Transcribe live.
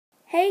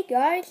Hey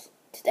guys,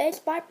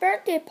 today's my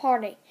birthday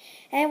party,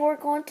 and we're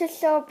going to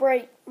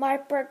celebrate my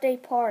birthday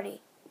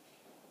party.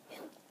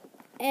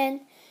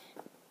 And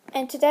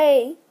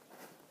today,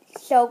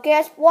 so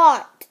guess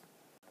what?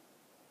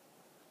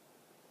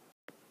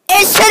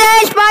 It's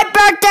today's my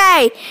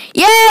birthday!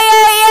 Yay, yay,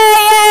 yay,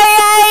 yay,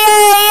 yay,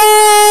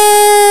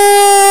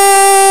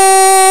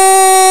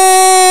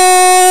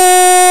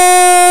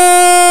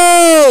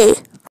 yay,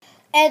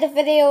 yay! And the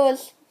video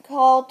is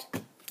called,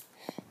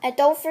 and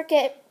don't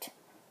forget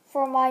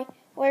for my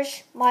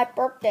wish my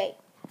birthday.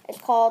 It's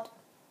called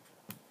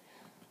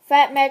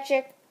Fat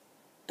Magic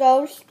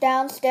Goes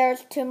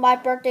Downstairs to My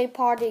Birthday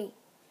Party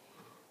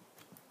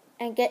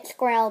and Gets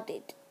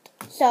Grounded.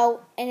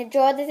 So,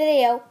 enjoy the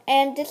video.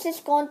 And this is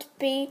going to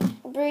be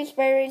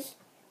Breezeberries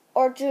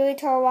or Julie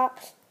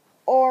Tarwax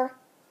or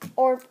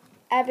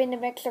Abby the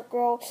Mixer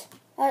Girls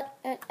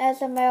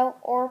as a male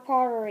or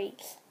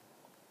potteries.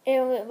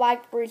 It would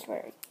like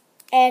Breezeberry.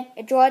 And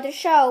enjoy the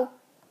show.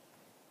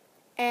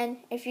 And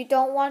if you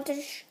don't want to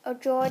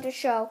enjoy the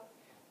show,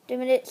 2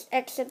 minutes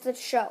exit the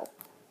show.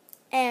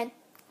 And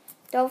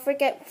don't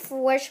forget to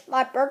wish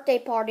my birthday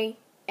party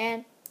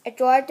and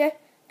enjoy the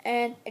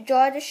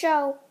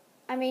show.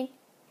 I mean,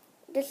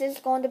 this is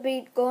going to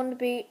be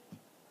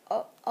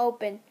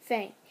open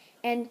thing.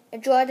 And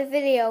enjoy the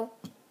video.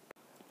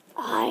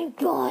 I'm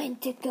going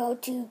to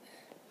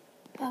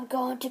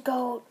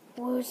go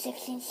Woo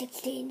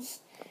 1616's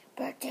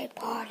birthday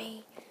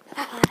party.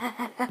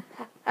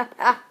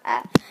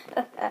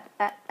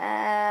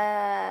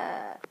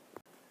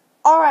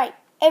 Alright,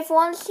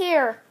 everyone's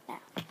here now.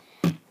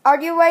 Are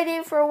you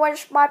ready for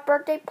wish my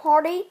birthday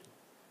party?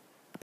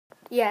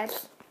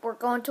 Yes, we're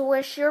going to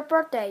wish your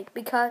birthday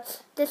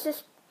because this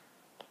is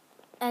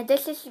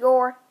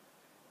your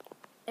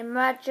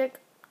magic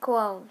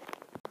clone.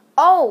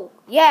 Oh,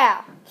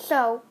 yeah.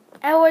 So,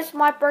 it was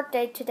my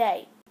birthday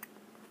today.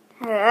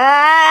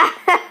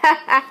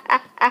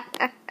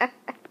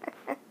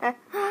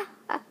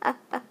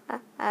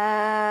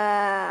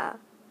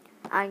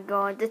 I'm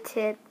going to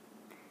tip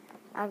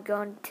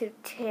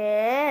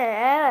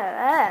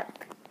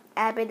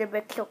Abby the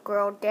Mixer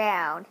Girl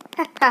down.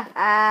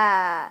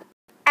 Ow,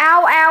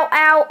 ow, ow,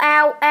 ow,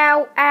 ow,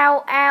 ow,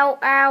 ow,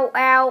 ow,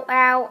 ow,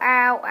 ow,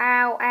 ow,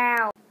 ow,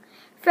 ow.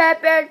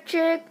 Fat Bad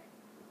Chick,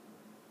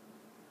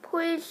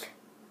 please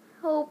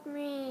help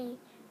me.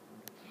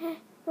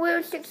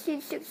 Woo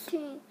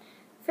 1616.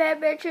 Fat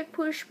Bad Chick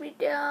pushed me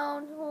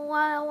down.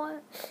 Wow,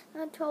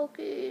 I'm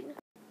talking.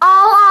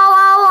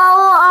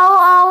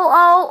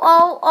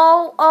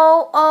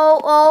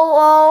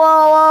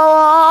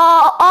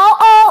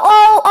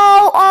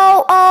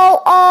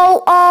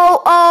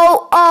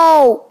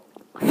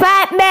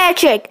 Fat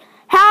Magic,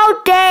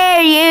 how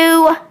dare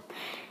you?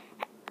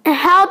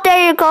 How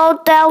dare you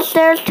go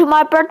downstairs to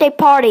my birthday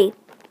party?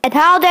 And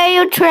how dare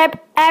you trip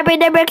Abby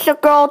the Mixer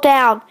Girl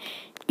down?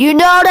 You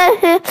know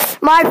that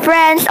my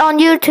friends on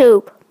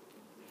YouTube,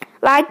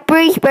 like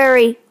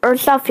Breezeberry or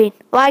something,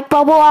 like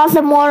Bubble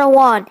Awesome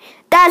 101.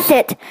 That's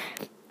it.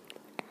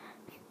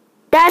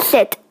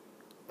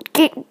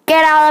 Get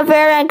out of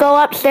here and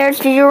go upstairs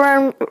to your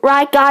room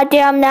right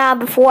goddamn now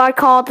before I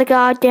call the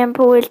goddamn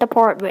police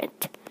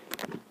department.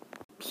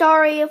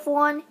 Sorry,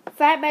 everyone.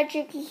 Fat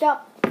Magic is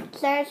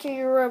upstairs to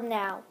your room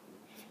now.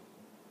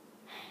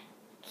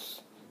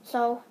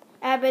 So,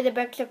 Abby the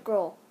Mixer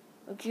Girl,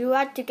 would you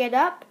like to get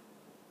up?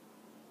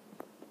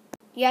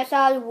 Yes,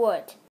 I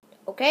would.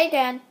 Okay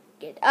then,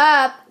 get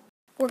up.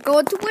 We're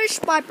going to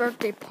wish my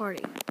birthday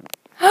party.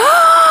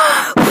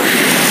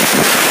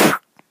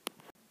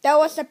 That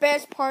was the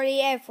best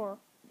party ever.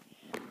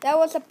 That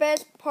was the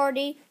best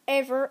party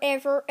ever,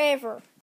 ever, ever.